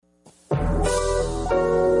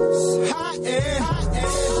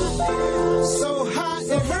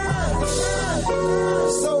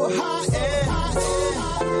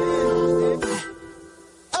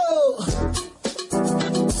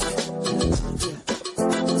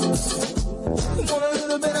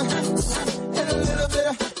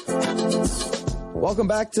Welcome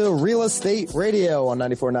back to Real Estate Radio on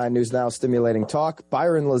 94.9 News Now, stimulating talk.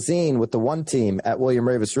 Byron Lazine with the One Team at William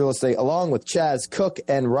Ravis Real Estate, along with Chaz Cook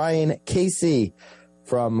and Ryan Casey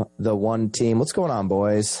from the One Team. What's going on,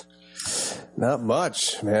 boys? Not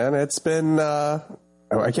much, man. It's been, I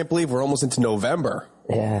can't believe we're almost into November.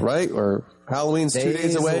 Yeah. Right? Or Halloween's 2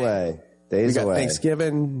 days away. We got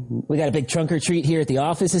Thanksgiving. We got a big trunk or treat here at the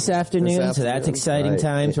office this afternoon, so that's exciting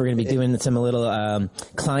times. We're going to be doing some little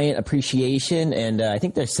client appreciation, and I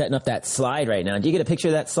think they're setting up that slide right now. Did you get a picture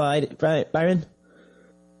of that slide, Byron?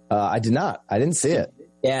 I did not. I didn't see it.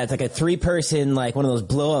 Yeah, it's like a 3-person, like one of those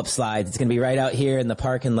blow-up slides. It's going to be right out here in the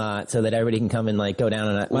parking lot so that everybody can come and like go down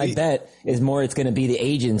on it. My bet is more it's going to be the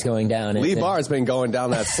agents going down. Lee Barr's been going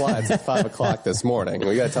down that slide since 5 o'clock this morning.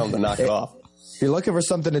 We got to tell him to knock it off. If you're looking for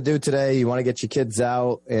something to do today, you want to get your kids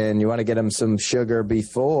out and you want to get them some sugar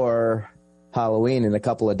before Halloween in a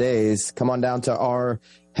couple of days, come on down to our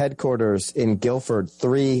headquarters in Guilford,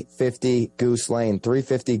 350 Goose Lane,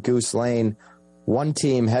 350 Goose Lane, One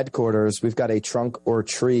Team headquarters. We've got a trunk or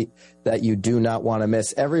treat that you do not want to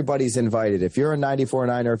miss. Everybody's invited. If you're a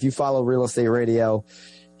 94.9 or if you follow Real Estate Radio,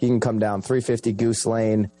 you can come down 350 Goose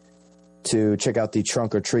Lane to check out the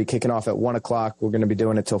trunk or treat, kicking off at 1 o'clock. We're going to be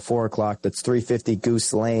doing it till 4 o'clock. That's 350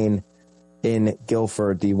 Goose Lane in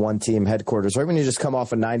Guilford, the One Team headquarters. Right when you just come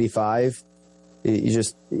off of 95,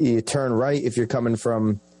 you turn right if you're coming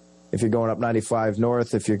from, if you're going up 95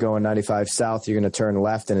 north, if you're going 95 south, you're going to turn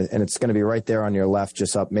left, and it's going to be right there on your left,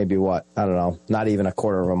 just up maybe I don't know, not even a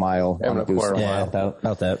quarter of a mile. About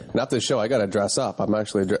that. Not this show. I got to dress up. I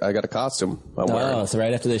got a costume I'm wearing. Oh, so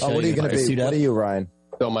right after the show, what are you going to be? What are you, Ryan?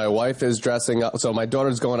 So my wife is dressing up. So my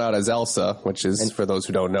daughter's going out as Elsa, which is, for those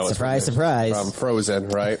who don't know, surprise. From Frozen,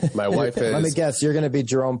 right? My wife is. Let me guess, you're going to be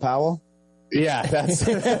Jerome Powell? Yeah, that's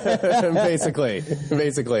basically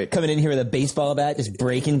coming in here with a baseball bat, just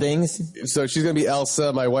breaking things. So she's going to be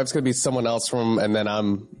Elsa. My wife's going to be someone else and then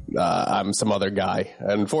I'm some other guy.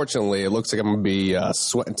 Unfortunately, it looks like I'm going to be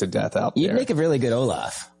sweating to death out there. You'd make a really good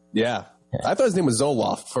Olaf. Yeah. I thought his name was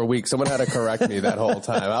Zoloft for a week. Someone had to correct me that whole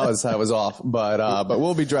time. I was off, but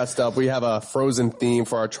we'll be dressed up. We have a Frozen theme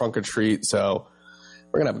for our trunk or treat, so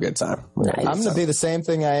we're gonna have a good time. Nice. I'm gonna be the same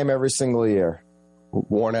thing I am every single year.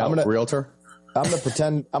 Worn out realtor. I'm gonna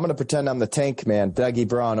pretend I'm the tank man, Dougie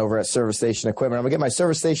Braun over at Service Station Equipment. I'm gonna get my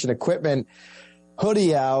Service Station Equipment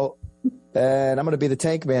hoodie out, and I'm gonna be the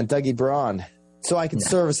tank man, Dougie Braun, so I can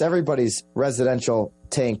service everybody's residential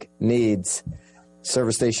tank needs.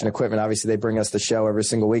 Service Station Equipment, obviously they bring us the show every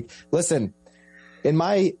single week. Listen, in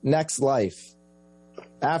my next life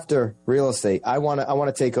after real estate, I want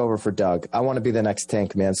to take over for Doug. I want to be the next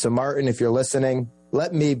tank man. So Martin, if you're listening,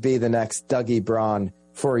 let me be the next Dougie Braun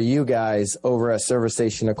for you guys over at Service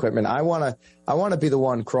Station Equipment. I want to be the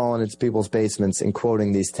one crawling into people's basements and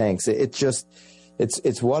quoting these tanks.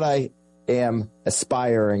 It's what I am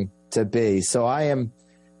aspiring to be. So I'm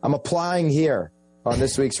applying here on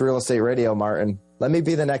this week's Real Estate Radio, Martin. Let me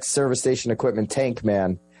be the next Service Station Equipment tank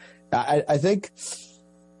man. I think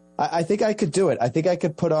I could do it. I think I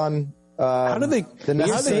could put on. How do they?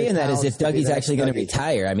 You're saying that as if Dougie's actually going to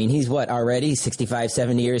retire. I mean, he's already 65,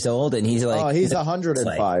 70 years old, and he's like. Oh, he's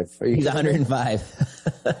 105. He's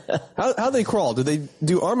 105. How do they crawl? Do they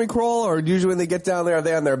do army crawl, or usually when they get down there, are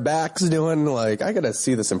they on their backs doing like? I got to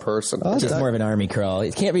see this in person. It's just more of an army crawl.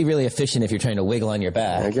 It can't be really efficient if you're trying to wiggle on your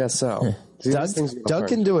back. I guess so. Doug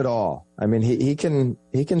can do it all. I mean, he can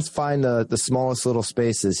find the smallest little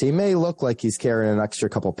spaces. He may look like he's carrying an extra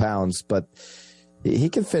couple pounds, but he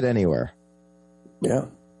can fit anywhere. Yeah.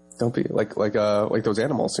 Don't be like those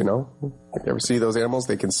animals, you know? You ever see those animals?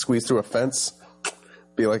 They can squeeze through a fence,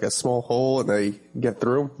 be like a small hole, and they get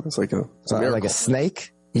through. It's like like a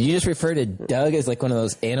snake. Did you just refer to Doug as like one of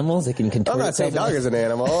those animals that can contort? I'm not saying Doug is an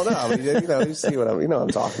animal. No, you see what I'm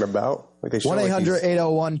talking about. Like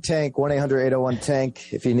 1-800-801-TANK.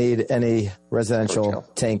 1-800-801-TANK. If you need any residential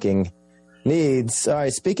tanking needs. All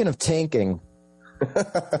right. Speaking of tanking. That's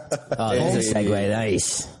a segue.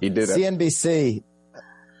 Nice. He did it. CNBC.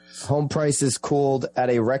 Home prices cooled at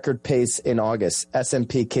a record pace in August.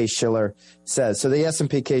 S&P Case-Shiller says. So the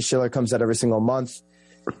S&P Case-Shiller comes out every single month.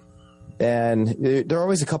 And they're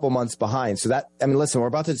always a couple months behind. So listen, we're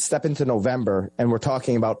about to step into November, and we're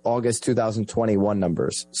talking about August 2021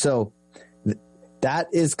 numbers. So that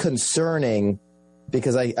is concerning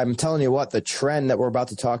because I'm telling you what, the trend that we're about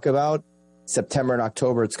to talk about, September and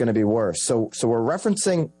October, it's going to be worse. So we're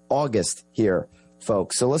referencing August here,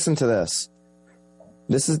 folks. So listen to this.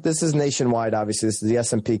 This is nationwide, obviously. This is the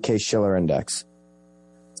S&P Case-Shiller Index.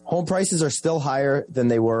 Home prices are still higher than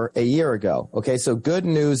they were a year ago. Okay, so good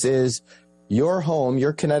news is your home,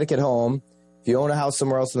 your Connecticut home, if you own a house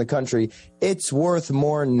somewhere else in the country, it's worth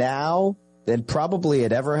more now than probably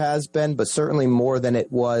it ever has been, but certainly more than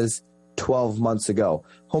it was 12 months ago.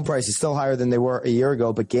 Home prices still higher than they were a year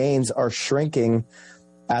ago, but gains are shrinking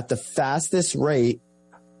at the fastest rate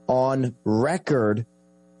on record,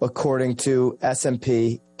 according to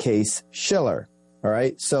S&P Case-Shiller. All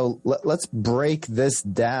right, so let's break this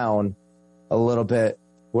down a little bit.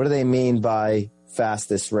 What do they mean by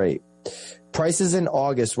fastest rate? Prices in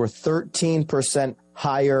August were 13%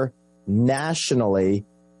 higher nationally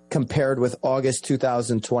compared with August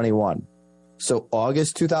 2021. So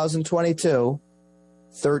August 2022,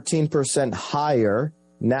 13% higher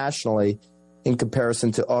nationally in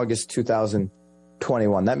comparison to August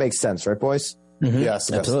 2021. That makes sense, right, boys? Mm-hmm.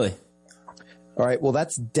 Yes, absolutely. All right, well,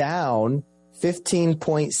 that's down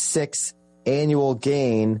 15.6 annual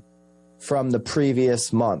gain from the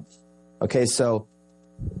previous month. Okay, so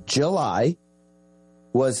July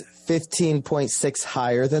was 15.6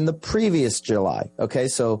 higher than the previous July. Okay,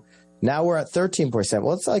 so now we're at 13%.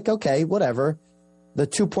 Well, it's like, okay, whatever. The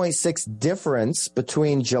 2.6 difference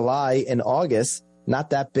between July and August,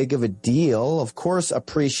 not that big of a deal. Of course,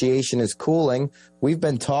 appreciation is cooling. We've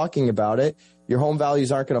been talking about it. Your home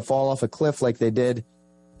values aren't going to fall off a cliff like they did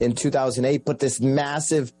in 2008, but this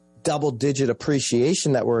massive double-digit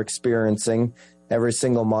appreciation that we're experiencing every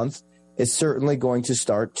single month is certainly going to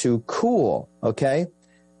start to cool, okay?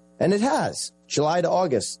 And it has. July to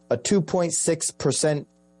August, a 2.6%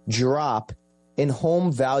 drop in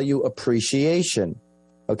home value appreciation,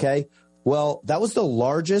 okay? Well, that was the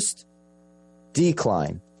largest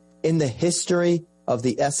decline in the history of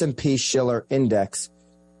the S&P Shiller Index,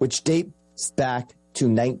 which dates back to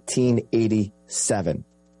 1987.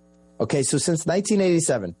 Okay, so since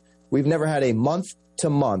 1987, we've never had a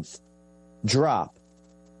month-to-month drop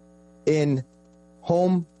in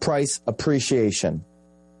home price appreciation.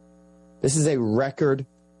 This is a record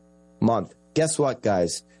month. Guess what,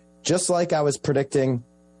 guys? Just like I was predicting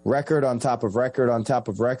record on top of record on top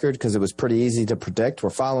of record, because it was pretty easy to predict, we're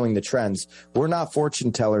following the trends. We're not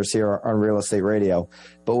fortune tellers here on Real Estate Radio,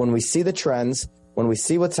 but when we see the trends, when we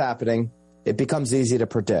see what's happening, it becomes easy to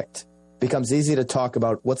predict. It becomes easy to talk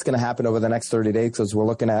about what's going to happen over the next 30 days, because we're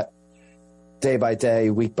looking at day by day,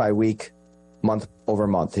 week by week, month over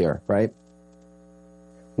month here, right?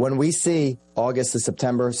 When we see August to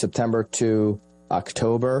September, September to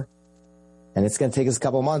October, and it's going to take us a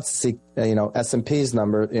couple of months to see, S&P's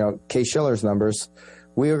number, Case-Shiller's numbers,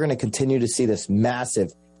 we are going to continue to see this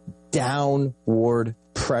massive downward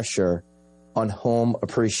pressure on home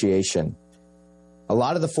appreciation. A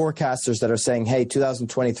lot of the forecasters that are saying, hey,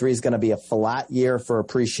 2023 is going to be a flat year for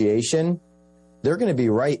appreciation, they're going to be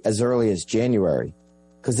right as early as January,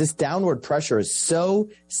 because this downward pressure is so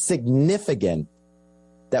significant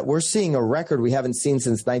that we're seeing a record we haven't seen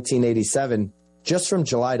since 1987 just from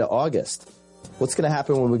July to August. What's going to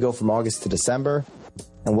happen when we go from August to December?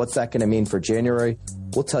 And what's that going to mean for January?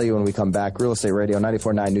 We'll tell you when we come back. Real Estate Radio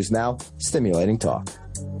 94.9 News Now, stimulating talk.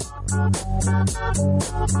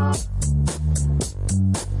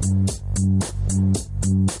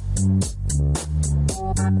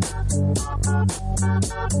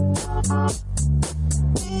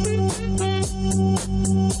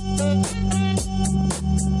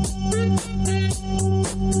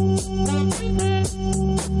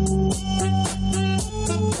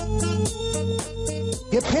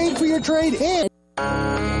 Get paid for your trade in.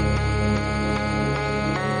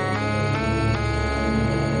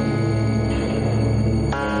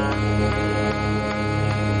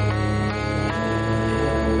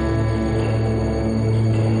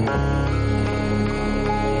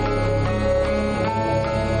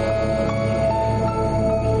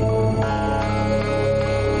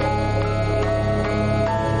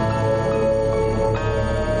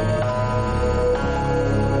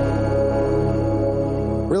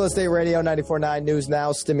 Real Estate Radio 94.9 News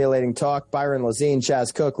Now, stimulating talk. Byron Lazine,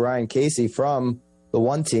 Chaz Cook, Ryan Casey from the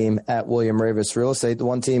One Team at William Ravis Real Estate. The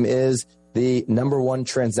One Team is the number one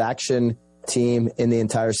transaction team in the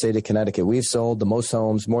entire state of Connecticut. We've sold the most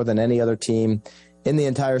homes, more than any other team in the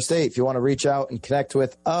entire state. If you want to reach out and connect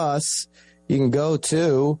with us, you can go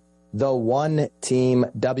to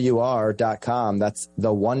theoneteamwr.com. That's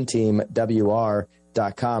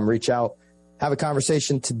theoneteamwr.com. Reach out, have a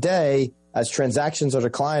conversation today. As transactions are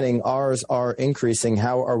declining, ours are increasing.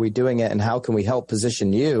 How are we doing it, and how can we help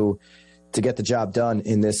position you to get the job done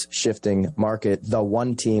in this shifting market?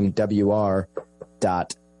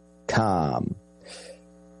 TheOneTeamWR.com.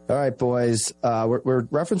 All right, boys. We're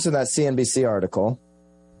referencing that CNBC article.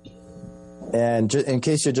 And in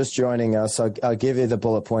case you're just joining us, I'll give you the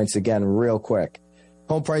bullet points again real quick.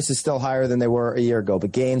 Home prices still higher than they were a year ago,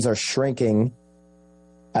 but gains are shrinking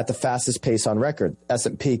at the fastest pace on record.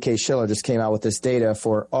 S&P Case-Shiller just came out with this data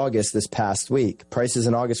for August this past week. Prices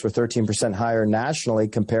in August were 13% higher nationally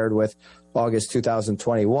compared with August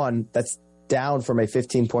 2021. That's down from a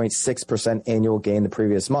 15.6% annual gain the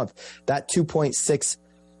previous month. That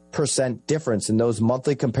 2.6% difference in those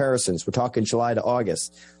monthly comparisons, we're talking July to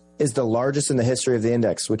August, is the largest in the history of the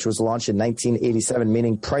index, which was launched in 1987,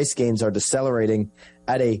 meaning price gains are decelerating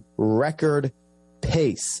at a record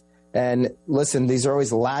pace. And listen, these are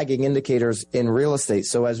always lagging indicators in real estate.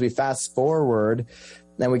 So as we fast forward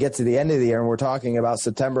and we get to the end of the year and we're talking about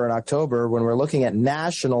September and October, when we're looking at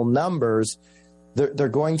national numbers, they're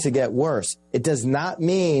going to get worse. It does not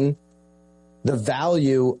mean the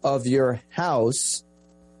value of your house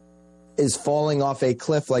is falling off a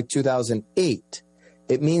cliff like 2008.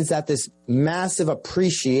 It means that this massive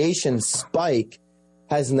appreciation spike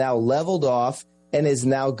has now leveled off and is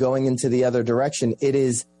now going into the other direction. It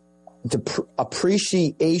is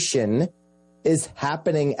appreciation is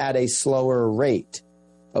happening at a slower rate.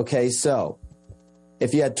 Okay, so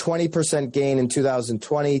if you had 20% gain in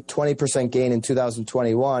 2020, 20% gain in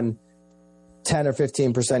 2021, 10 or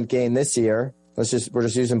 15% gain this year, we're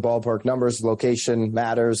just using ballpark numbers, location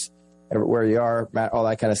matters, where you are, all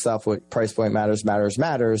that kind of stuff, what price point matters.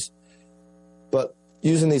 But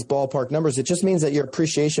using these ballpark numbers, it just means that your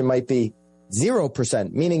appreciation might be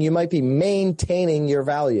 0%, meaning you might be maintaining your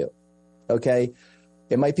value. Okay.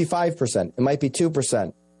 It might be 5%. It might be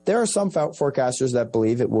 2%. There are some forecasters that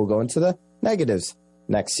believe it will go into the negatives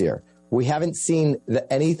next year. We haven't seen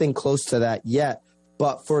anything close to that yet,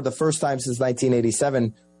 but for the first time since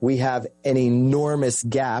 1987, we have an enormous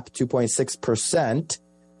gap, 2.6%,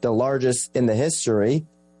 the largest in the history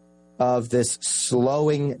of this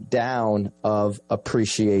slowing down of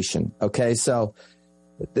appreciation. Okay, so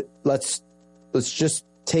let's just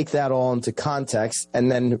take that all into context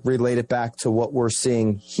and then relate it back to what we're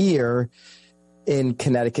seeing here in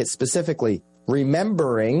Connecticut specifically,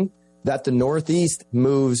 remembering that the Northeast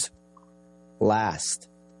moves last.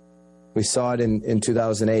 We saw it in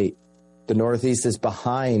 2008. The Northeast is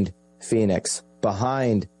behind Phoenix,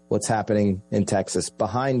 behind what's happening in Texas,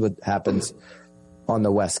 behind what happens on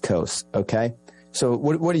the West Coast. Okay. So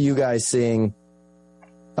what are you guys seeing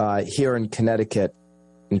here in Connecticut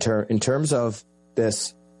in terms of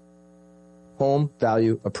this home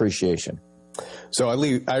value appreciation? So a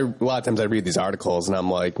lot of times I read these articles and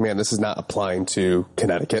I'm like, man, this is not applying to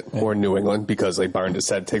Connecticut or New England because, like Byron just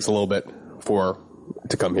said, it takes a little bit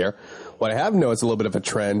to come here. What I have noticed a little bit of a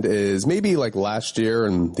trend is maybe like last year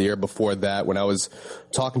and the year before that, when I was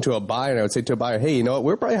talking to a buyer, and I would say to a buyer, hey, you know what,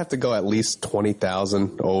 we'll probably have to go at least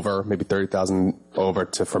 20,000 over, maybe 30,000 over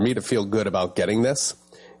for me to feel good about getting this.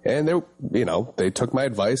 And they took my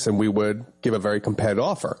advice and we would give a very competitive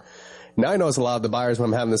offer. Now I notice a lot of the buyers, when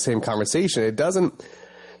I'm having the same conversation, it doesn't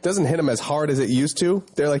hit them as hard as it used to.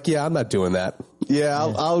 They're like, yeah, I'm not doing that. Yeah,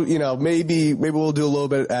 I'll maybe we'll do a little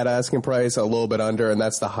bit at asking price, a little bit under, and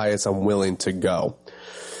that's the highest I'm willing to go.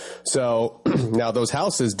 So now those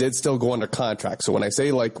houses did still go under contract. So when I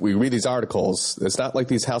say, like, we read these articles, it's not like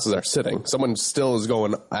these houses are sitting. Someone still is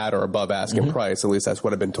going at or above asking price. At least that's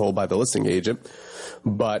what I've been told by the listing agent.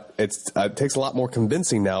 But it takes a lot more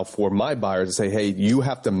convincing now for my buyers to say, hey, you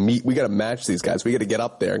have to we got to match these guys. We got to get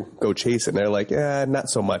up there and go chase it. And they're like, not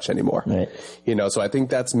so much anymore. Right. So I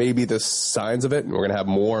think that's maybe the signs of it. And we're going to have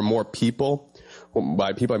more and more people.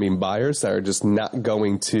 By people, I mean buyers that are just not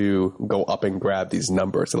going to go up and grab these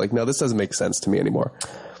numbers. They're like, no, this doesn't make sense to me anymore.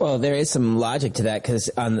 Well, there is some logic to that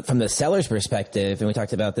because from the seller's perspective, and we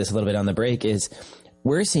talked about this a little bit on the break, is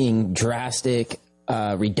we're seeing drastic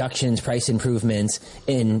reductions, price improvements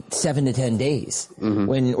in 7 to 10 days. Mm-hmm.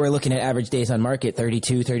 When we're looking at average days on market,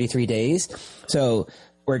 32, 33 days. So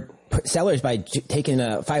sellers, by taking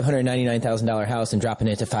a $599,000 house and dropping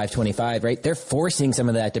it to $525,000, right? They're forcing some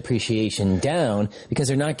of that depreciation down because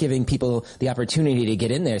they're not giving people the opportunity to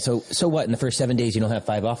get in there. So what? In the first 7 days, you don't have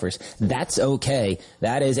 5 offers. That's okay.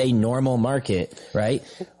 That is a normal market, right?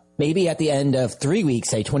 Maybe at the end of 3 weeks,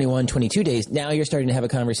 say 21, 22 days, now you're starting to have a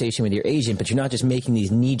conversation with your agent, but you're not just making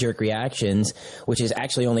these knee-jerk reactions, which is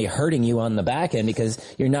actually only hurting you on the back end because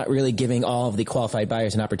you're not really giving all of the qualified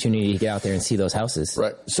buyers an opportunity to get out there and see those houses.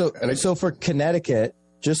 Right. So for Connecticut,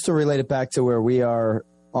 just to relate it back to where we are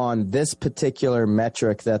on this particular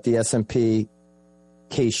metric that the S&P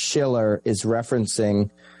Case-Shiller is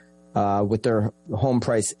referencing with their home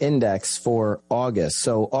price index for August.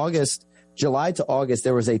 So July to August,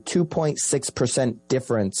 there was a 2.6%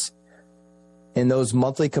 difference in those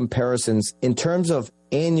monthly comparisons in terms of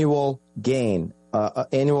annual gain,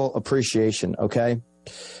 annual appreciation. Okay.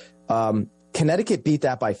 Connecticut beat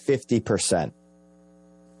that by 50%.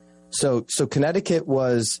 So Connecticut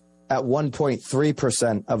was at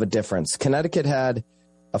 1.3% of a difference. Connecticut had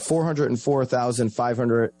a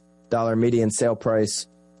 $404,500 median sale price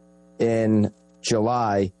in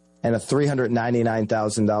July and a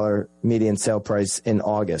 $399,000 median sale price in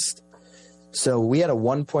August. So we had a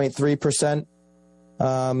 1.3%.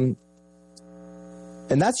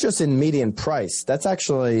 And that's just in median price. That's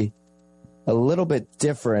actually a little bit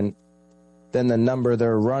different than the number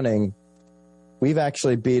they're running. We've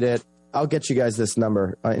actually beat it. I'll get you guys this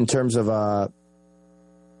number in terms of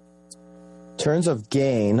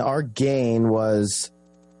gain. Our gain was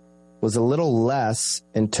a little less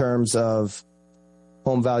in terms of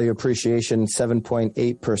home value appreciation,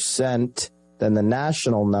 7.8% than the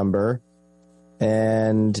national number.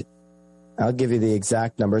 And I'll give you the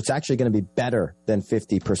exact number. It's actually going to be better than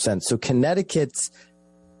 50%. So Connecticut's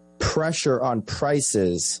pressure on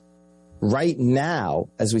prices right now,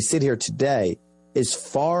 as we sit here today, is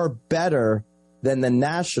far better than the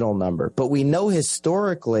national number. But we know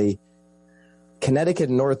historically, Connecticut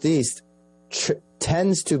and Northeast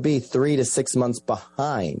tends to be 3 to 6 months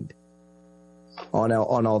behind on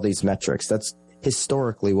all these metrics. That's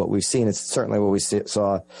historically what we've seen. It's certainly what we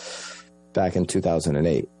saw back in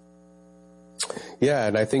 2008. Yeah,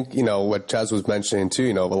 and I think, what Chaz was mentioning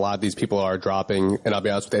too, a lot of these people are dropping, and I'll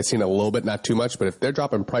be honest with you, I've seen a little bit, not too much, but if they're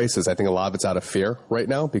dropping prices, I think a lot of it's out of fear right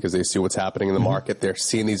now because they see what's happening in the market. They're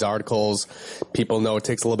seeing these articles. People know it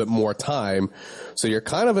takes a little bit more time. So you're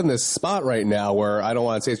kind of in this spot right now where I don't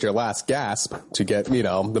want to say it's your last gasp to get,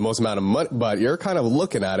 the most amount of money, but you're kind of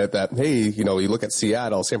looking at it that, hey, you look at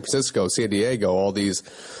Seattle, San Francisco, San Diego, all these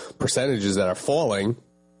percentages that are falling.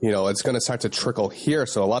 It's going to start to trickle here.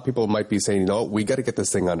 So a lot of people might be saying, we got to get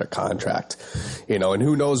this thing under contract, and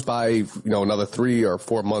who knows by, another 3 or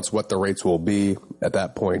 4 months what the rates will be at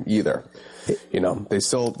that point either. They're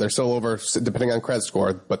still over, depending on credit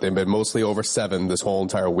score, but they've been mostly over 7 this whole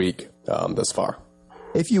entire week thus far.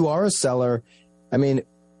 If you are a seller,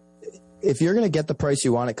 if you're going to get the price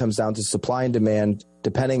you want, it comes down to supply and demand,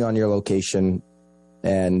 depending on your location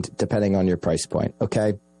and depending on your price point.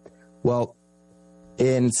 Okay. Well,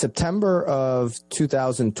 in September of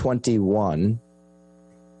 2021,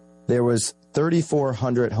 there was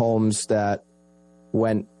 3,400 homes that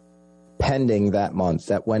went pending that month,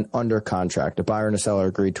 that went under contract. A buyer and a seller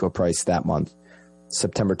agreed to a price that month.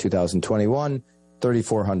 September 2021,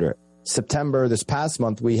 3,400. September, this past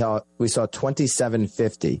month, we saw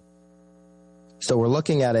 2,750. So we're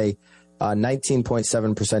looking at a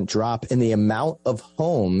 19.7% drop in the amount of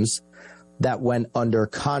homes that went under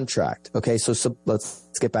contract. Okay, so let's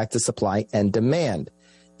get back to supply and demand.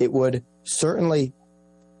 It would certainly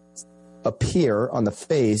appear on the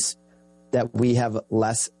face that we have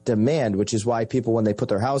less demand, which is why people, when they put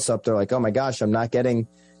their house up, they're like, oh my gosh, I'm not getting,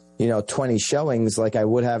 20 showings like I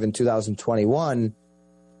would have in 2021.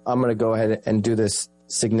 I'm going to go ahead and do this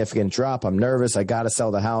significant drop. I'm nervous. I got to sell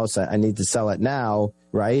the house. I need to sell it now,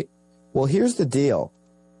 right? Well, here's the deal.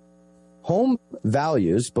 Home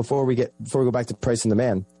values, before we go back to price and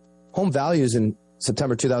demand, home values in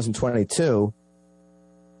September 2022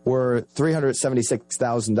 were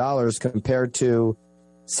 $376,000 compared to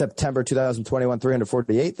September 2021,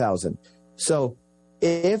 $348,000. So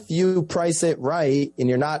if you price it right and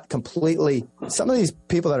you're not completely, some of these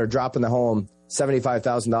people that are dropping the home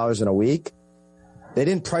 $75,000 in a week, they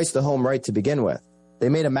didn't price the home right to begin with. They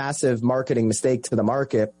made a massive marketing mistake to the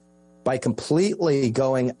market by completely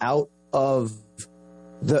going out of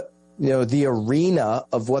the arena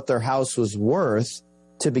of what their house was worth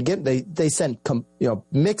to begin. They sent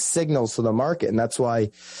mixed signals to the market, and that's why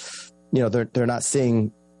they're not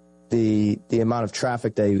seeing the amount of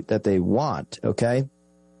traffic that they want. Okay,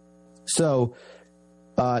 so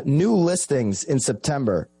new listings in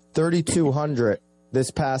September, 3,200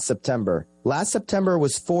 this past September. Last September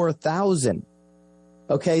was 4,000.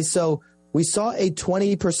 Okay, so we saw a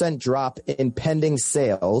 20% drop in pending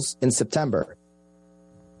sales in September.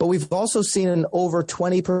 But we've also seen an over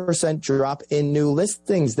 20% drop in new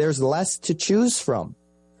listings. There's less to choose from.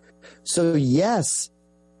 So yes,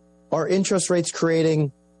 are interest rates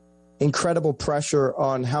creating incredible pressure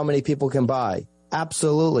on how many people can buy?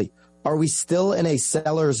 Absolutely. Are we still in a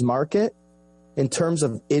seller's market in terms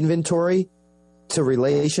of inventory to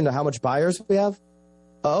relation to how much buyers we have?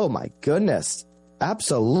 Oh my goodness.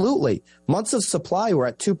 Absolutely. Months of supply, we're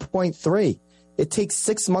at 2.3. It takes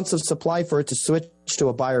 6 months of supply for it to switch to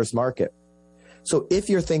a buyer's market. So if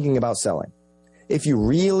you're thinking about selling, if you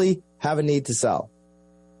really have a need to sell,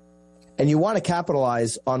 and you want to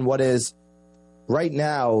capitalize on what is right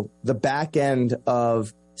now the back end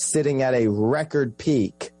of sitting at a record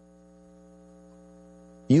peak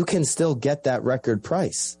you can still get that record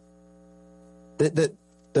price. The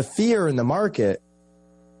fear in the market,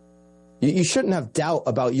 you shouldn't have doubt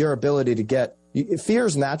about your ability to get. Fear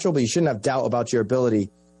is natural, but you shouldn't have doubt about your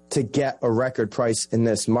ability to get a record price in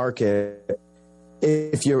this market.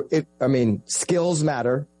 Skills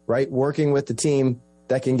matter, right? Working with the team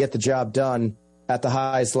that can get the job done at the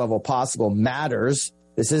highest level possible matters.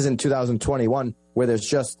 This isn't 2021 where there's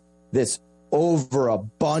just this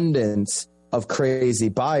overabundance of crazy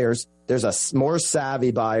buyers. There's a more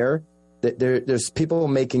savvy buyer. There's people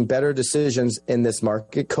making better decisions in this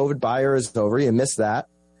market. COVID buyer is over. You missed that,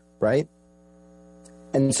 right?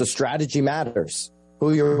 And so strategy matters.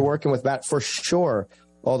 Who you're working with matters. For sure,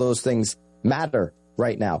 all those things matter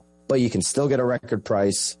right now. But you can still get a record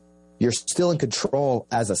price. You're still in control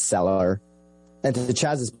as a seller. And to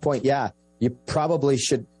Chaz's point, yeah, you probably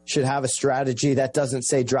should have a strategy that doesn't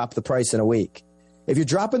say drop the price in a week. If you're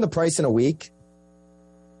dropping the price in a week,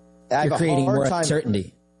 you're creating more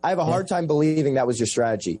uncertainty. I have a hard time believing that was your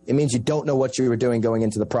strategy. It means you don't know what you were doing going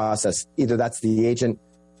into the process. Either that's the agent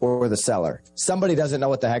or the seller. Somebody doesn't know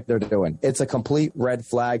what the heck they're doing. It's a complete red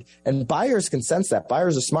flag. And buyers can sense that.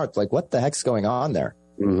 Buyers are smart. Like, what the heck's going on there?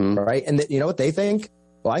 Mm-hmm. Right? And you know what they think?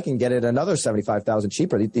 Well, I can get it another $75,000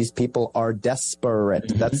 cheaper. These people are desperate.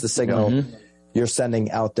 Mm-hmm. That's the signal you're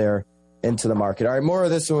sending out there into the market. All right, more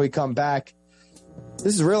of this when we come back.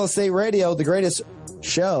 This is Real Estate Radio, the greatest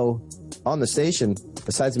show on the station,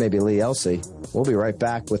 besides maybe Lee Elsey. We'll be right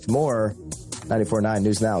back with more 94.9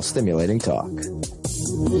 News Now, stimulating talk.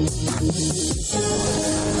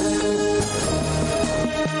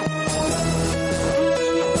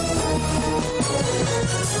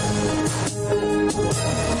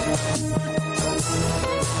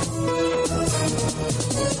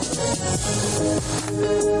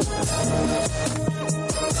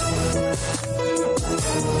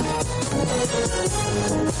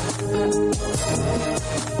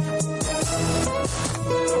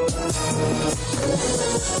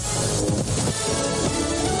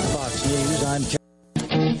 Fox News, I'm John.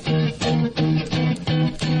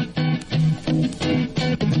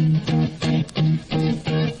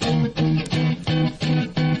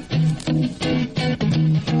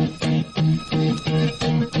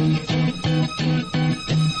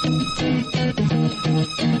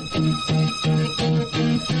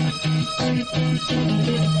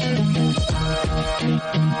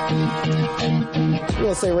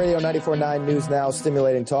 Real Estate Radio 94.9 News Now,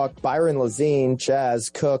 stimulating talk. Byron Lazine,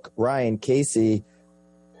 Chaz Cook, Ryan Casey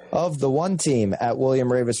of the One Team at William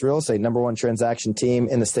Ravis Real Estate, number one transaction team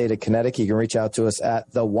in the state of Connecticut. You can reach out to us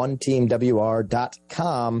at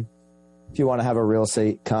theoneteamwr.com if you want to have a real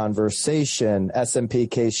estate conversation. S&P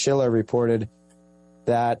Case Shiller reported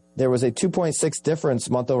that there was a 2.6 difference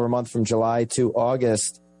month over month from July to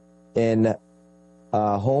August in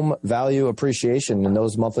home value appreciation in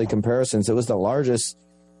those monthly comparisons. It was the largest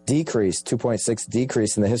decrease, 2.6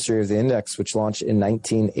 decrease in the history of the index, which launched in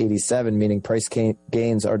 1987, meaning price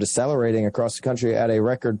gains are decelerating across the country at a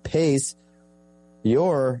record pace.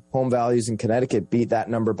 Your home values in Connecticut beat that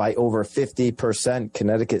number by over 50%.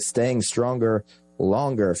 Connecticut staying stronger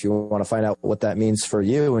longer. If you want to find out what that means for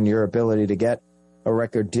you and your ability to get a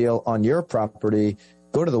record deal on your property,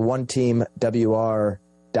 go to the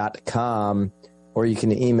oneteamwr.com. Or you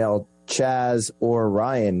can email Chaz or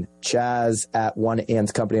Ryan, Chaz at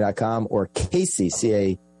oneandcompany.com or Casey,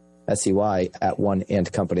 C-A-S-E-Y, at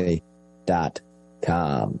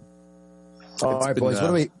oneandcompany.com. All right, boys,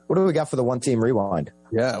 what do we got for the One Team Rewind?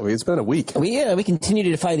 Yeah, it's been a week. We continue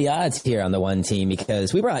to defy the odds here on the One Team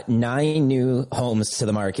because we brought 9 new homes to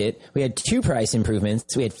the market. We had 2 price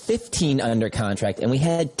improvements. We had 15 under contract, and we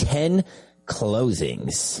had 10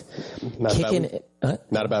 closings. Not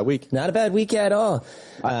a bad week. Not a bad week at all.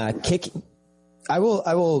 I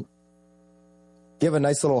will give a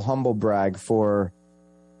nice little humble brag for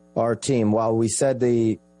our team. While we said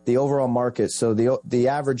the overall market, so the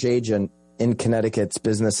average agent in Connecticut's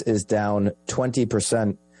business is down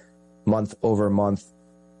 20% month over month.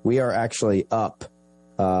 We are actually up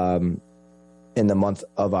in the month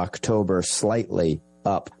of October, slightly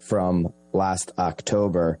up from last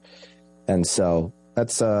October. And so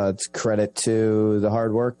that's it's credit to the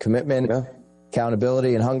hard work, commitment,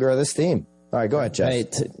 accountability, and hunger of this team. All right, go ahead, Jeff.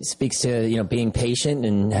 It speaks to being patient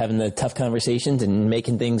and having the tough conversations and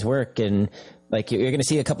making things work. And like you're going to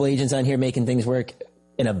see a couple agents on here making things work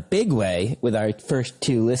in a big way with our first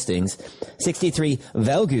 2 listings. 63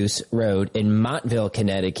 Velgoose Road in Montville,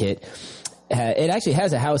 Connecticut. It actually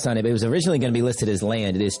has a house on it, but it was originally going to be listed as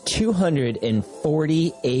land. It is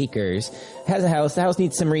 240 acres. Has a house. The house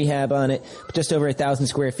needs some rehab on it, but just over 1,000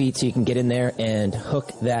 square feet, so you can get in there and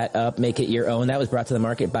hook that up, make it your own. That was brought to the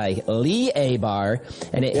market by Lee Abar,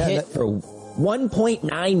 and it hit for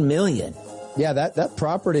 $1.9 million. Yeah, that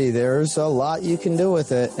property, there's a lot you can do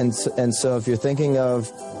with it. And so if you're thinking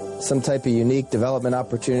of some type of unique development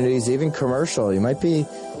opportunities, even commercial, you might be,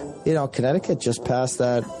 Connecticut just passed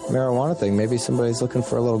that marijuana thing. Maybe somebody's looking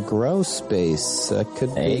for a little grow space. That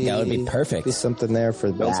would be perfect. Be something there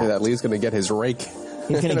for that. Don't say that. Lee's going to get his rake.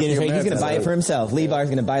 He's going to get his rake. He's going to buy it for himself. Lee Bar's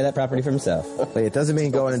going to buy that property for himself. It doesn't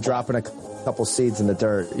mean going and dropping a couple seeds in the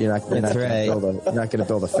dirt. You're not going to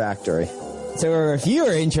build a factory. So if you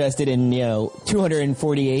are interested in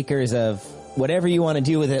 240 acres of whatever you want to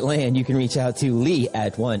do with that land, you can reach out to Lee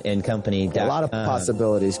at oneandcompany.com. A lot of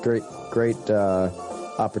possibilities. Great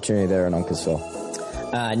opportunity there in Uncasville.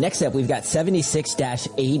 Next up, we've got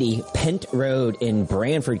 76-80 Pent Road in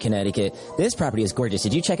Branford, Connecticut. This property is gorgeous.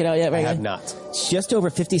 Did you check it out yet, Reagan? I have not. It's just over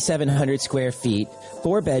 5,700 square feet,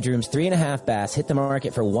 4 bedrooms, 3.5 baths. Hit the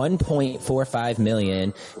market for $1.45 million.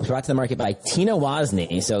 It was brought to the market by Tina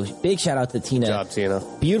Wozni. So big shout out to Tina. Good job, Tina.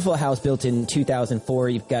 Beautiful house built in 2004.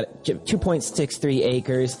 You've got 2.63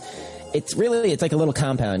 acres. It's like a little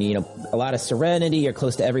compound, a lot of serenity. You're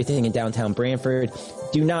close to everything in downtown Branford.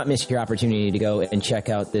 Do not miss your opportunity to go and check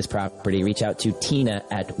out this property. Reach out to Tina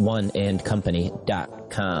at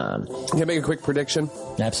oneandcompany.com. Can I make a quick prediction?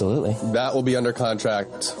 Absolutely. That will be under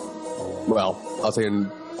contract, well, I'll say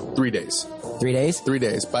in 3 days. 3 days? 3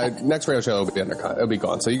 days. By next radio show, it'll be under contract. It'll be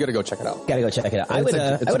gone. So you got to go check it out. Got to go check it out. I would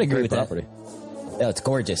agree with property. That. Oh, it's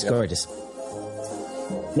gorgeous. Yep. Gorgeous.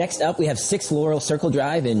 Next up, we have 6 Laurel Circle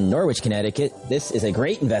Drive in Norwich, Connecticut. This is a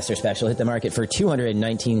great investor special. Hit the market for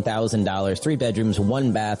 $219,000. 3 bedrooms,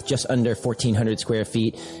 1 bath, just under 1,400 square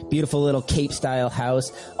feet. Beautiful little Cape-style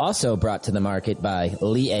house. Also brought to the market by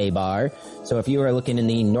Lee Abar. So if you are looking in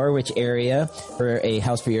the Norwich area for a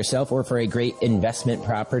house for yourself or for a great investment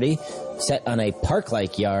property set on a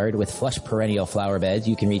park-like yard with flush perennial flower beds,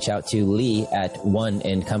 you can reach out to Lee at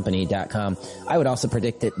oneandcompany.com. I would also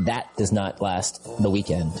predict that does not last the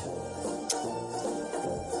weekend.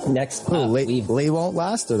 Next, Lee won't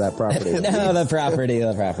last, or that property? No, the property.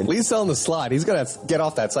 Lee's selling the slide. He's got to get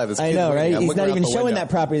off that side. I know, right? He's not even showing that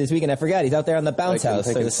property this weekend. I forgot. He's out there on the bounce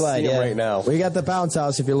house for the slide. Yeah, right now. We got the bounce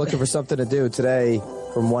house. If you're looking for something to do today,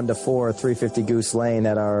 from 1 to 4, 350 Goose Lane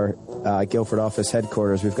at our Guilford office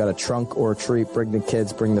headquarters. We've got a trunk or treat. Bring the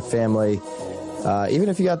kids, bring the family. Even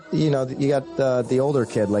if you got the older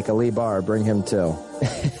kid like a Lee Bar, bring him too.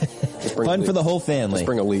 Fun for the whole family. Just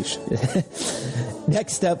bring a leash.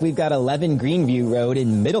 Next up, we've got 11 Greenview Road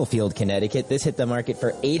in Middlefield, Connecticut. This hit the market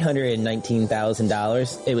for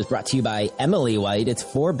 $819,000. It was brought to you by Emily White. It's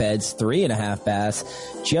 4 beds, 3.5 baths,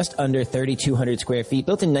 just under 3,200 square feet.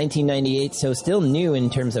 Built in 1998, so still new in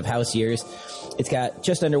terms of house years. It's got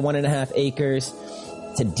just under 1.5 acres.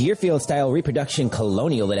 It's a Deerfield-style reproduction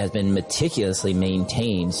colonial that has been meticulously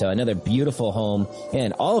maintained. So another beautiful home.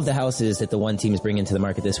 And all of the houses that the One Team is bringing to the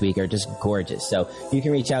market this week are just gorgeous. So you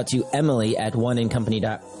can reach out to Emily at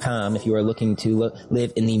oneandcompany.com if you are looking to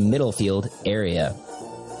live in the Middlefield area.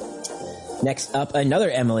 Next up, another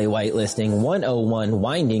Emily White listing, 101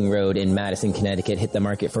 Winding Road in Madison, Connecticut, hit the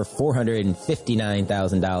market for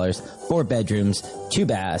 $459,000. 4 bedrooms, 2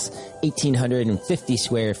 baths, 1,850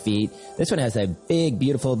 square feet. This one has a big,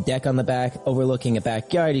 beautiful deck on the back overlooking a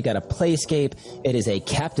backyard. You got a playscape. It is a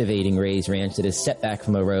captivating raised ranch that is set back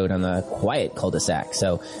from a road on a quiet cul-de-sac.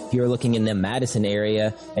 So if you're looking in the Madison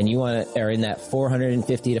area and you are in that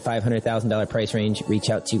 $450,000 to $500,000 price range, reach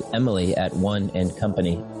out to Emily at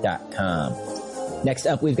oneandcompany.com. Next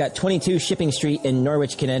up, we've got 22 Shipping Street in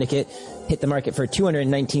Norwich, Connecticut. Hit the market for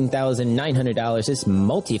 $219,900. This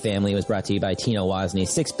multifamily was brought to you by Tina Wozni.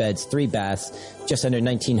 6 beds, 3 baths, just under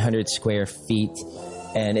 1,900 square feet.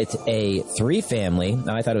 And it's a 3-family.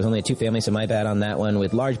 Now, I thought it was only a 2-family, so my bad on that one,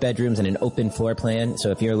 with large bedrooms and an open floor plan.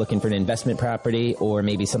 So if you're looking for an investment property or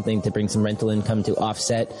maybe something to bring some rental income to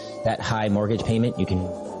offset that high mortgage payment, you can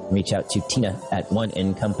reach out to Tina at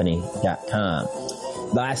oneandcompany.com.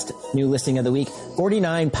 Last new listing of the week,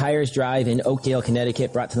 49 Pyers Drive in Oakdale,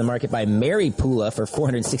 Connecticut, brought to the market by Mary Pula for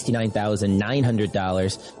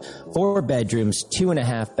 $469,900. 4 bedrooms,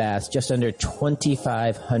 2.5 baths, just under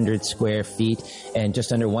 2,500 square feet, and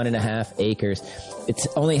just under 1.5 acres. It's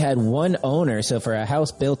only had 1 owner, so for a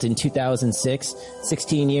house built in 2006,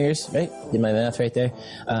 16 years, right? Did my math right there?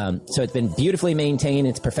 So it's been beautifully maintained.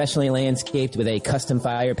 It's professionally landscaped with a custom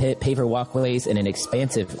fire pit, paver walkways, and an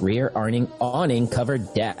expansive rear awning covered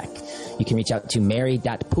deck. You can reach out to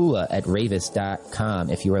mary.pula@ravis.com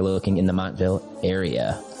if you are looking in the Montville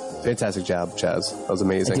area. Fantastic job, Chaz. That was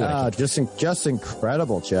amazing. Just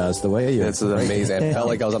incredible, Chaz. The way you. This is amazing. I felt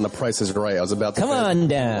like I was on The Price is Right. I was about to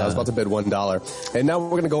down. I was about to bid $1. And now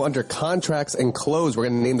we're going to go under contracts and close. We're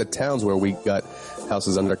going to name the towns where we got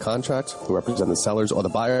houses under contract, who represent the sellers or the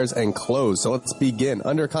buyers, and close. So let's begin.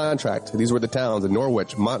 Under contract. These were the towns in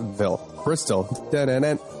Norwich, Montville, Bristol,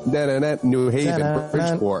 New Haven,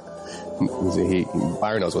 Bridgeport.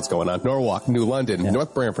 Byron knows what's going on. Norwalk, New London,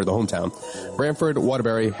 North Brantford, the hometown. Brantford,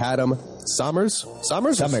 Waterbury, Haddam, Summers.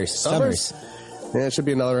 Yeah, it should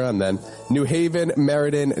be another M then. New Haven,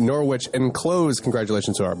 Meriden, Norwich, and close.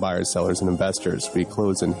 Congratulations to our buyers, sellers, and investors. We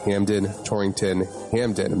close in Hamden, Torrington,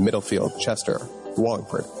 Hamden, Middlefield, Chester,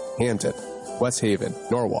 Wallingford, Hampton, West Haven,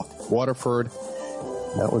 Norwalk, Waterford.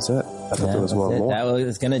 That was it. I thought there was one more. That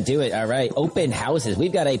was going to do it. All right. Open houses.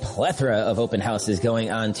 We've got a plethora of open houses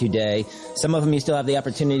going on today. Some of them you still have the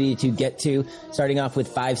opportunity to get to. Starting off with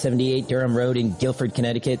 578 Durham Road in Guilford,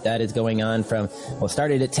 Connecticut. That is going on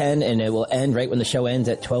started at 10 and it will end right when the show ends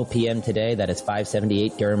at 12 p.m. today. That is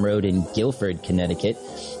 578 Durham Road in Guilford, Connecticut.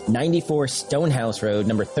 94 Stonehouse Road,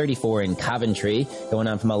 number 34 in Coventry, going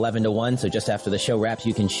on from 11 to 1. So just after the show wraps,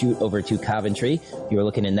 you can shoot over to Coventry if you were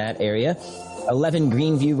looking in that area. 11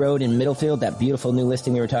 Greenview Road in Middlefield, that beautiful new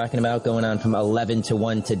listing we were talking about, going on from 11 to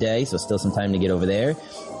 1 today, so still some time to get over there.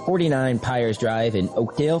 49 Pyers Drive in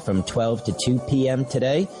Oakdale from 12 to 2 p.m.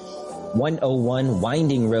 today. 101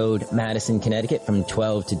 Winding Road, Madison, Connecticut from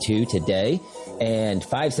 12 to 2 today. And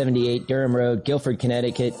 578 Durham Road, Guilford,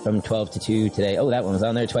 Connecticut from 12 to 2 today. Oh, that one was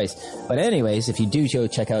on there twice. But anyways, if you do go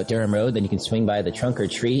check out Durham Road, then you can swing by the Trunk or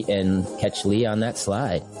Treat and catch Lee on that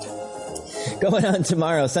slide. Going on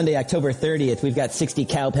tomorrow, Sunday, October 30th, we've got 60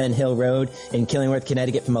 Cowpen Hill Road in Killingworth,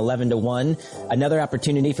 Connecticut from 11 to 1. Another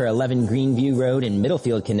opportunity for 11 Greenview Road in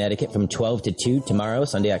Middlefield, Connecticut from 12 to 2 tomorrow,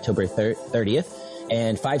 Sunday, October 30th.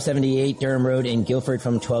 And 578 Durham Road in Guilford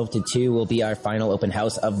from 12 to 2 will be our final open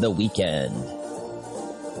house of the weekend.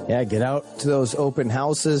 Yeah, get out to those open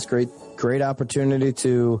houses. Great opportunity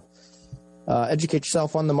to educate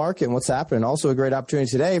yourself on the market and what's happening. Also a great opportunity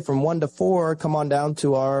today from 1 to 4. Come on down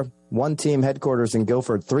to our One Team headquarters in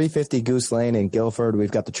Guilford, 350 Goose Lane in Guilford. We've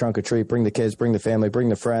got the Trunk or Treat. Bring the kids, bring the family, bring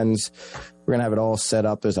the friends. We're going to have it all set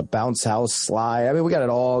up. There's a bounce house slide. I mean, we got it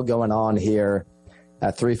all going on here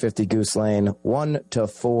at 350 Goose Lane, 1 to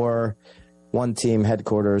 4. One Team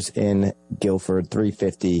headquarters in Guilford,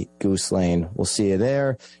 350 Goose Lane. We'll see you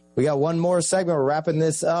there. We got one more segment. We're wrapping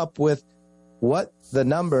this up with what the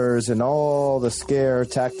numbers and all the scare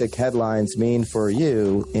tactic headlines mean for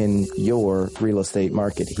you in your real estate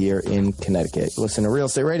market here in Connecticut. Listen to Real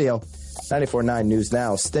Estate Radio, 94.9 News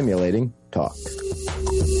Now, stimulating talk.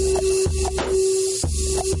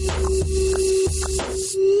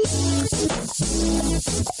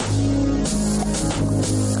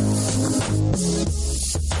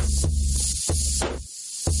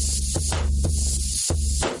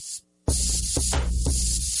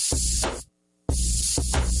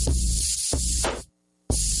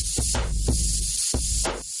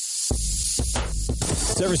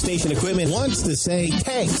 Service Station Equipment wants to say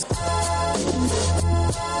thanks.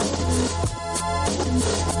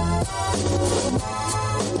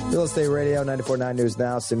 Real Estate Radio, 94.9 News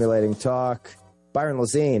Now, simulating talk. Byron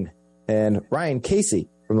Lazine and Ryan Casey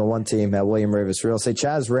from the One Team at William Ravis Real Estate.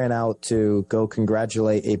 Chaz ran out to go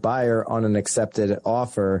congratulate a buyer on an accepted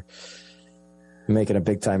offer, making a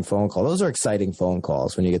big-time phone call. Those are exciting phone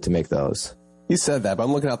calls when you get to make those. He said that, but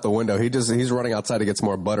I'm looking out the window. He's running outside to get some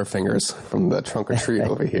more Butterfingers from the Trunk or Treat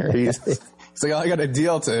over here. He's like, oh, I got a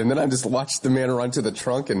deal to, and then I just watched the man run to the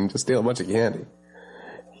trunk and just steal a bunch of candy.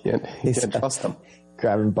 You can't trust him.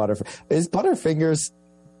 Grabbing Butterfingers. Is Butterfingers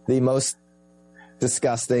the most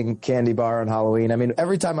disgusting candy bar on Halloween? I mean,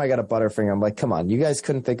 every time I got a Butterfinger, I'm like, come on, you guys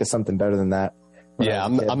couldn't think of something better than that? Yeah,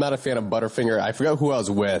 I'm not a fan of Butterfinger. I forgot who I was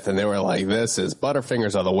with, and they were like,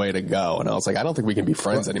 Butterfingers are the way to go. And I was like, I don't think we can be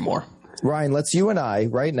friends anymore. Ryan, let's you and I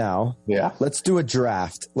right now. Yeah. Let's do a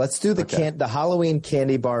draft. Let's do the Halloween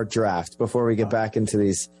candy bar draft before we get back into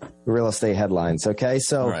these real estate headlines. Okay.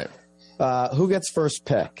 So, right. Who gets first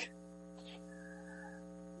pick?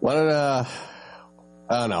 I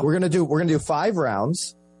don't know. We're gonna do 5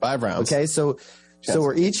 rounds. 5 rounds. Okay. So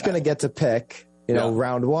we're each gonna get to pick.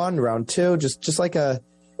 Round 1, round 2, just like a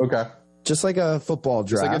football draft. Just like a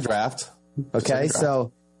draft. Okay.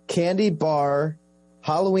 So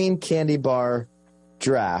Halloween candy bar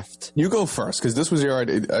draft. You go first because this was your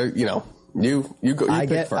idea. You go. You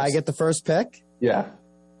pick first. I get the first pick. Yeah.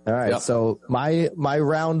 All right. Yep. So my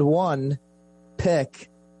round 1 pick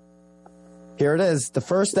Here it is. The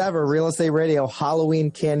first ever Real Estate Radio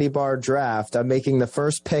Halloween candy bar draft. I'm making the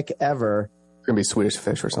first pick ever. It's going to be Swedish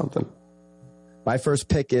Fish or something. My first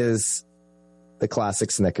pick is the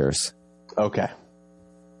classic Snickers. Okay.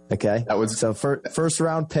 Okay. That was so first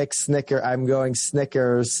round pick Snicker. I'm going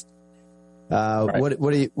Snickers. Right.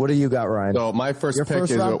 What do you got, Ryan? So my first Your pick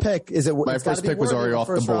first is round pick. Is it my first pick was already off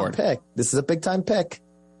the board. Pick. This is a big time pick.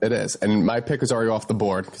 It is, and my pick was already off the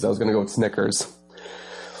board because I was going to go with Snickers.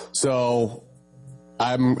 So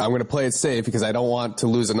I'm going to play it safe because I don't want to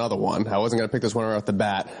lose another one. I wasn't going to pick this one right off the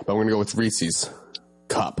bat, but I'm going to go with Reese's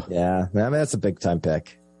Cup. Yeah, I mean, that's a big time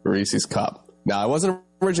pick. Reese's Cup. Now I wasn't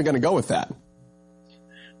originally going to go with that,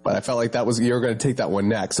 but I felt like you were going to take that one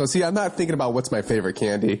next. So see, I'm not thinking about what's my favorite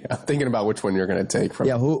candy. I'm thinking about which one you're going to take from.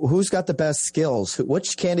 Yeah, who's got the best skills?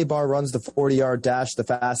 Which candy bar runs the 40-yard dash the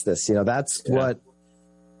fastest?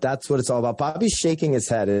 That's what it's all about. Bobby's shaking his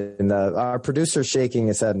head, and our producer's shaking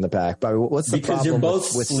his head in the back. Bobby, what's the because problem you're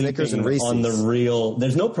both with Snickers and Reese's? On the real,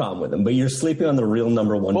 there's no problem with them, but you're sleeping on the real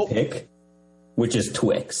number one pick, which is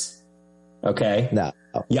Twix. Okay? No.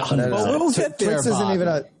 Yeah, no. We'll get there,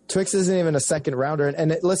 Twix isn't even a second rounder.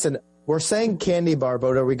 And listen, we're saying candy bar,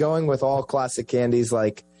 but are we going with all classic candies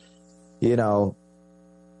like, is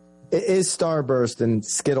Starburst and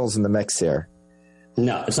Skittles in the mix here?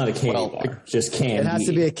 No, it's not a candy bar. It's just candy. It has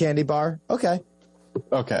to be a candy bar? Okay,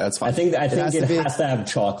 that's fine. I think it has to have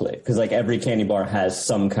chocolate because like every candy bar has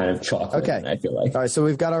some kind of chocolate. Okay. In it, I feel like. All right, so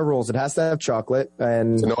we've got our rules. It has to have chocolate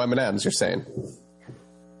and so no M&Ms, you're saying?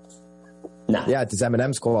 No. Yeah, does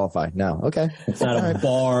M&Ms qualify? No. Okay. It's not a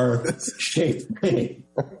bar shaped thing.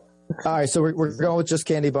 All right, so we're going with just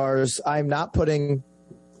candy bars. I'm not putting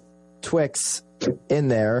Twix in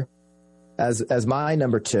there as my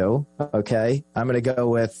number 2. Okay, I'm going to go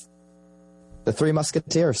with the Three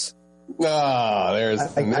Musketeers. There's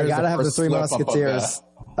I gotta have the Three Musketeers.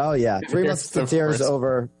 Oh yeah, Three Musketeers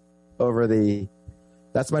over the.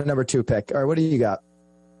 That's my number 2 pick. All right, what do you got?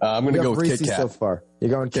 I'm going to go with Reese's Kit Kat so far. You're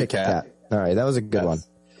going Kit Kat. All right, that was a good one.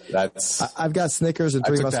 I've got Snickers and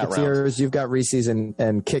Three Musketeers. You've got Reese's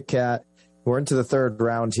and Kit Kat. We're into the third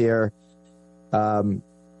round here.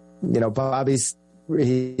 Bobby's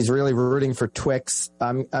he's really rooting for Twix.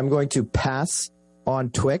 I'm going to pass on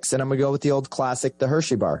Twix, and I'm going to go with the old classic, the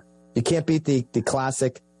Hershey bar. You can't beat the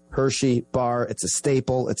classic Hershey bar. It's a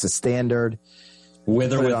staple. It's a standard.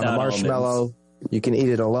 With or Put it without on a marshmallow. Almonds. You can eat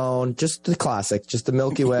it alone. Just the classic. Just the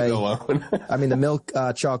Milky Way. The milk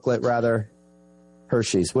chocolate, rather.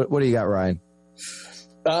 Hershey's. What do you got, Ryan?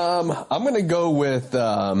 I'm going to go with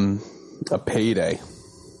a Payday.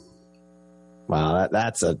 Wow,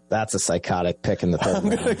 that's a psychotic pick in the third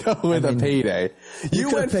round. I'm going to go with a Payday. You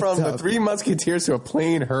went from the Three Musketeers to a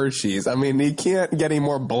plain Hershey's. I mean, you can't get any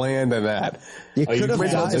more bland than that. You could have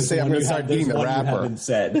gotten to say I'm going to start being the rapper.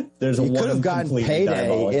 You could have gotten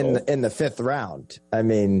Payday in the 5th round. I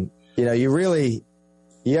mean,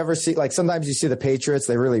 you ever see, like, sometimes you see the Patriots,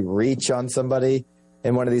 they really reach on somebody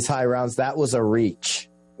in one of these high rounds. That was a reach.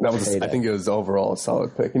 I think it was overall a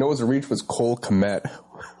solid pick. What was a reach was Cole Kmet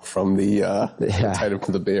from the tight end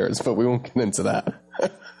for the Bears, but we won't get into that.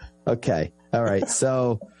 Okay. All right.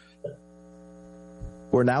 So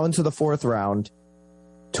we're now into the 4th round.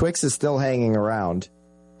 Twix is still hanging around.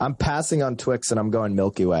 I'm passing on Twix and I'm going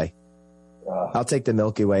Milky Way. I'll take the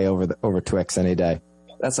Milky Way over Twix any day.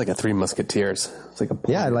 That's like a Three Musketeers. It's like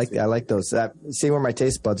I like those. See where my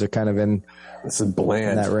taste buds are kind of in. This is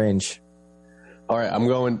bland. In that range. All right, I'm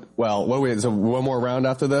going. Well, what do we? So one more round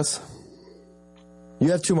after this.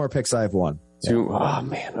 You have 2 more picks. I have 1. 2. Oh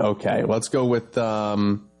man. Okay, let's go with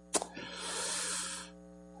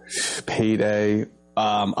Payday.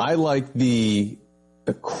 I like the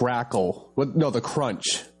Crackle. The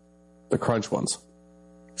Crunch. The Crunch ones.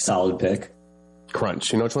 Solid pick.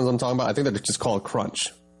 Crunch. You know which ones I'm talking about? I think they're just called Crunch.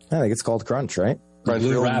 I think it's called Crunch, right? Crunch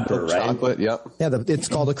Blue wrapper, right? Chocolate, yep. Yeah, it's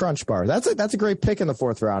called a Crunch bar. That's a great pick in the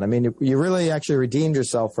 4th round. I mean, you really actually redeemed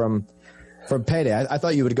yourself from Payday. I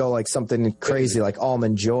thought you would go like something crazy like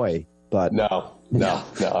Almond Joy, but no,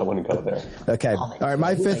 I wouldn't go there. Okay, all right.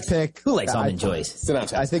 My 5th pick. Who likes Almond Joys?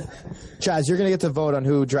 I think, Chaz, you're going to get to vote on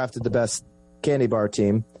who drafted the best candy bar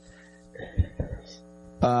team.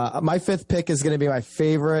 My 5th pick is going to be my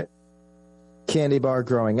favorite candy bar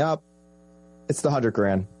growing up. It's the 100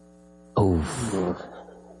 grand. Oh, the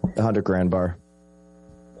 100 grand bar.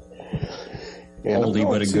 Oldie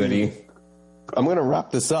but a goodie. I'm going to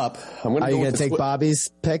wrap this up. Are you going to take Bobby's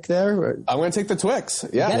pick there? I'm going to take the Twix.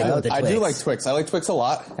 Yeah, I do like Twix. I like Twix a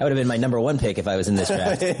lot. That would have been my number 1 pick if I was in this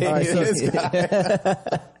draft. All right,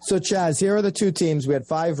 so Chaz, here are the 2 teams. We had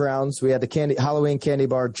 5 rounds. We had the Halloween candy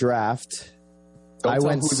bar draft. Don't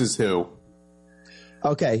tell who's is who.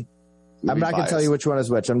 Okay. I'm not going to tell you which one is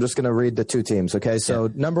which. I'm just going to read the two teams. Okay. So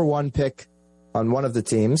number one pick on one of the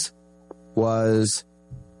teams was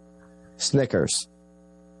Snickers.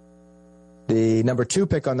 The number two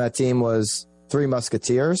pick on that team was Three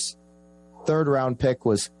Musketeers. Third round pick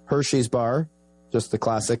was Hershey's Bar, just the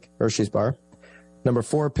classic Hershey's Bar. Number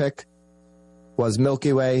 4 pick was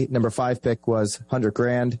Milky Way. Number 5 pick was 100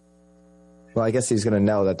 Grand. Well, I guess he's going to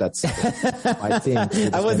know that that's my team.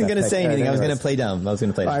 I wasn't going to say anything. I was going to play dumb. All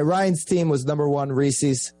right, Ryan's team was number 1,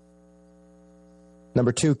 Reese's.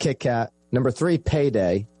 Number 2, Kit Kat. Number 3,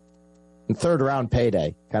 Payday. And third round,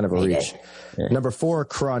 Payday. Kind of a reach. Yeah. Number 4,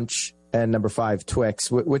 Crunch. And number 5,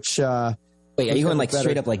 Twix. Which wait, are you going like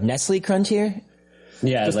straight up like Nestle Crunch here?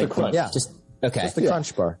 Yeah, just like the Crunch. Yeah, just the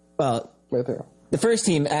Crunch bar. Well, right there. The first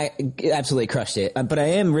team absolutely crushed it, but I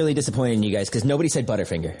am really disappointed in you guys because nobody said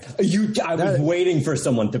Butterfinger. I was waiting for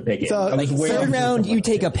someone to pick it. So, third round, you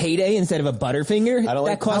take a Payday instead of a Butterfinger?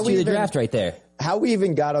 That cost you the draft right there. How we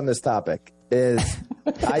even got on this topic is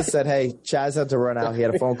I said, hey, Chaz had to run out. He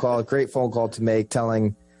had a great phone call to make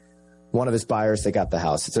telling one of his buyers they got the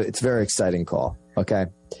house. It's a very exciting call, okay?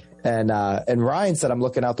 And Ryan said, I'm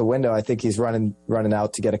looking out the window. I think he's running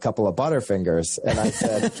out to get a couple of Butterfingers. And I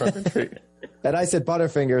said... And I said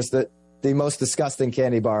Butterfingers, the most disgusting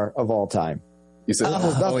candy bar of all time. You said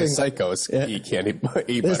only psychos eat candy.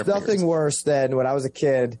 There's nothing worse than when I was a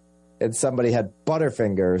kid and somebody had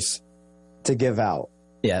Butterfingers to give out.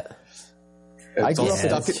 Yeah.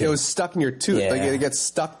 It was stuck in your tooth. Yeah. Like it gets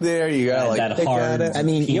stuck there. You got that hard. I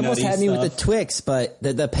mean, you almost had me stuff. with the Twix, but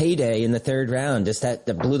the Payday in the third round just that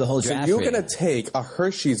blew the whole draft. You're going to take a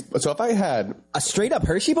Hershey's. So if I had a straight up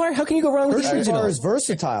Hershey bar, how can you go wrong with the Hershey original? bar is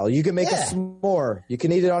versatile. You can make a s'more. You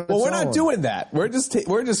can eat it on its own. we're not doing that. We're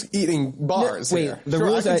just eating bars. Wait, here. the sure,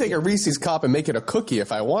 rules I can take a Reese's cup and make it a cookie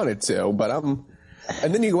if I wanted to, but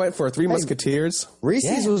and then you went for Three Musketeers.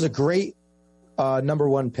 Reese's was a great number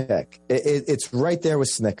 1 pick. It's right there with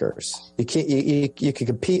Snickers. You can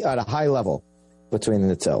compete at a high level between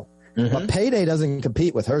the two. Mm-hmm. But Payday doesn't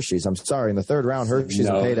compete with Hershey's. I'm sorry. In the third round, Hershey's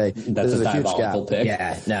and Payday. That's a huge gap. Pick.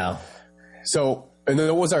 Yeah, no. So, and then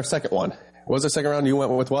what was our second one? What was the second round? You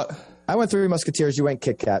went with what? I went Three Musketeers. You went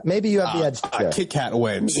Kit Kat. Maybe you have the edge there. Kit Kat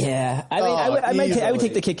wins. Yeah, I would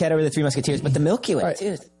take the Kit Kat over the Three Musketeers, but the Milky Way,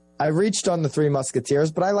 dude. I reached on the Three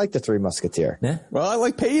Musketeers, but I like the Three Musketeer. Yeah. Well, I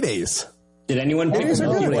like Paydays. Did anyone pick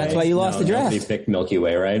Milky Way? That's why you lost the draft. Nobody picked Milky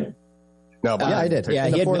Way, right? No, but yeah, I did. Yeah,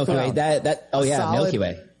 he had Milky Way. Milky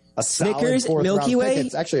Way. A Snickers, solid Milky Way. Pick.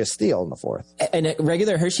 It's actually a steal in the fourth. And a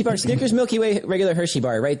regular Hershey bar. Snickers, Milky Way, regular Hershey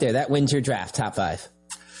bar right there. That wins your draft, top 5.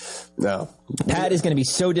 No. Pat is going to be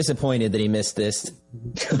so disappointed that he missed this.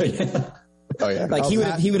 Oh, yeah. Like, he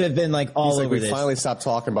would have been like all over this. We finally stopped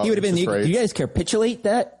talking about He would have been, do you guys capitulate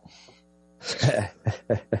that?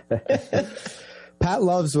 Pat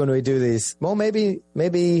loves when we do these. Well, maybe,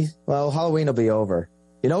 Halloween will be over.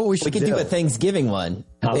 You know what we should do? We could do a Thanksgiving one.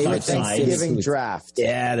 Favorite Thanksgiving draft.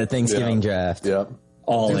 Yeah, the Thanksgiving draft. Yeah.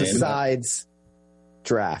 All in. Sides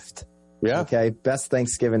draft. Yeah. Okay. Best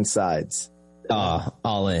Thanksgiving sides. Oh,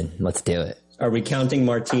 all in. Let's do it. Are we counting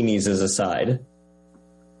martinis as a side?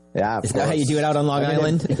 Yeah. Is that how you do it out on Long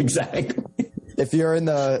Island? Exactly. If you're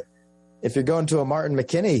going to a Martin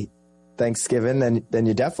McKinney Thanksgiving, then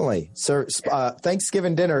you definitely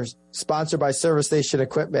Thanksgiving dinner sponsored by Service Station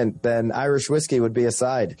Equipment, then Irish whiskey would be a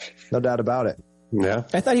side, no doubt about it. Yeah,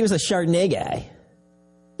 I thought he was a Chardonnay guy.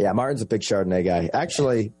 Yeah, Martin's a big Chardonnay guy.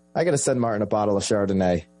 Actually, I got to send Martin a bottle of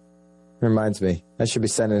Chardonnay. Reminds me, I should be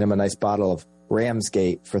sending him a nice bottle of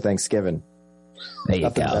Ramsgate for Thanksgiving. There you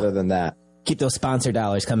Nothing go. better than that. Keep those sponsor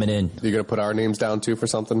dollars coming in. You gonna put our names down too for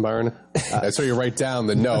something, Byron? So you write down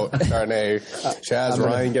the note. Chardonnay, Chaz,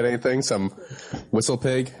 Ryan, get anything? Some Whistle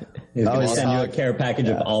Pig? He's going to send you a care package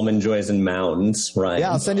of Almond Joys and Mounds, Ryan.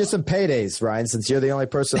 Yeah, I'll send you some Paydays, Ryan, since you're the only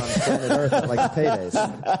person on planet Earth that likes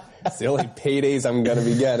Paydays. It's the only Paydays I'm gonna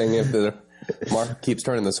be getting if the market keeps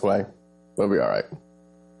turning this way. We'll be all right.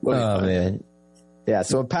 Man. Yeah,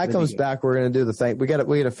 so when Pat comes back, we're going to do the thing. We got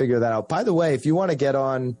to figure that out. By the way, if you want to get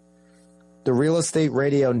on the Real Estate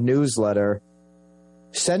Radio newsletter,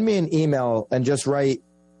 send me an email and just write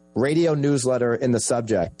radio newsletter in the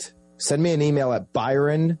subject. Send me an email at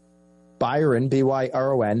Byron, Byron,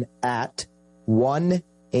 at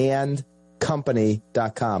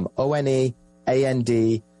oneandcompany.com.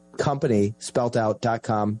 ONEAND company spelled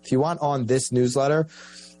out.com. If you want on this newsletter,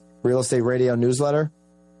 Real Estate Radio newsletter,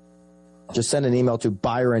 just send an email to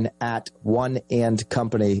Byron at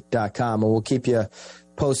oneandcompany.com, and we'll keep you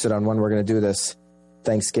posted on when we're going to do this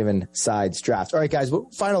Thanksgiving sides draft. All right, guys,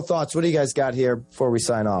 final thoughts. What do you guys got here before we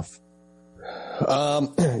sign off?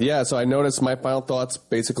 Yeah, so I noticed my final thoughts,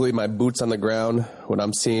 basically my boots on the ground. What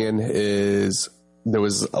I'm seeing is there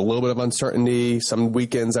was a little bit of uncertainty. Some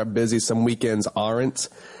weekends are busy, some weekends aren't.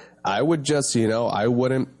 I would just,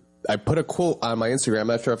 I put a quote on my Instagram. I'm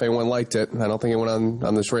not sure if anyone liked it. I don't think anyone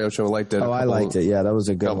on this radio show liked it. Oh, I liked it. Yeah, that was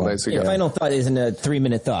a good one. Your final thought isn't a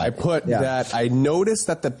 3-minute thought. I put that I noticed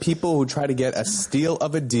that the people who try to get a steal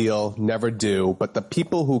of a deal never do, but the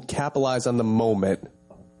people who capitalize on the moment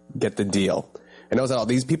get the deal. And I was like,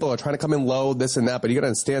 these people are trying to come in low, this and that, but you got to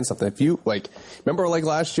understand something. If you, remember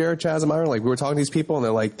last year, Chaz and Myron, we were talking to these people, and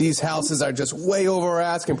they're like, these houses are just way over our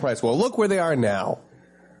asking price. Well, look where they are now.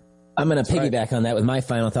 I'm going to piggyback on that with my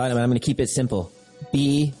final thought, and I'm going to keep it simple.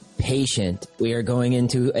 Be patient. We are going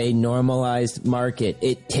into a normalized market.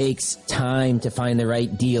 It takes time to find the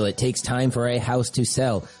right deal. It takes time for a house to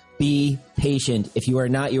sell. Be patient. If you are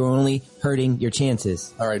not, you're only hurting your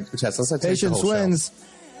chances. All right, Chaz, let's take Patience the whole wins.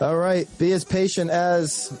 Show. All right. Be as patient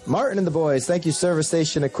as Martin and the boys. Thank you, Service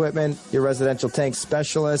Station Equipment, your residential tank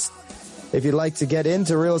specialist. If you'd like to get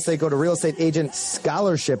into real estate, go to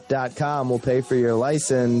realestateagentscholarship.com. We'll pay for your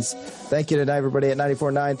license. Thank you tonight, everybody, at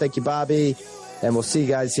 94.9. Thank you, Bobby. And we'll see you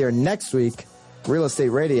guys here next week. Real Estate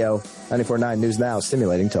Radio, 94.9 News Now,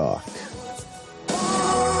 stimulating talk.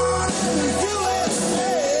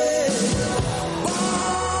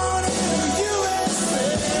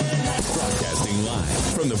 Broadcasting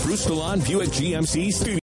live from the Bruce Lalonde Buick GMC studio.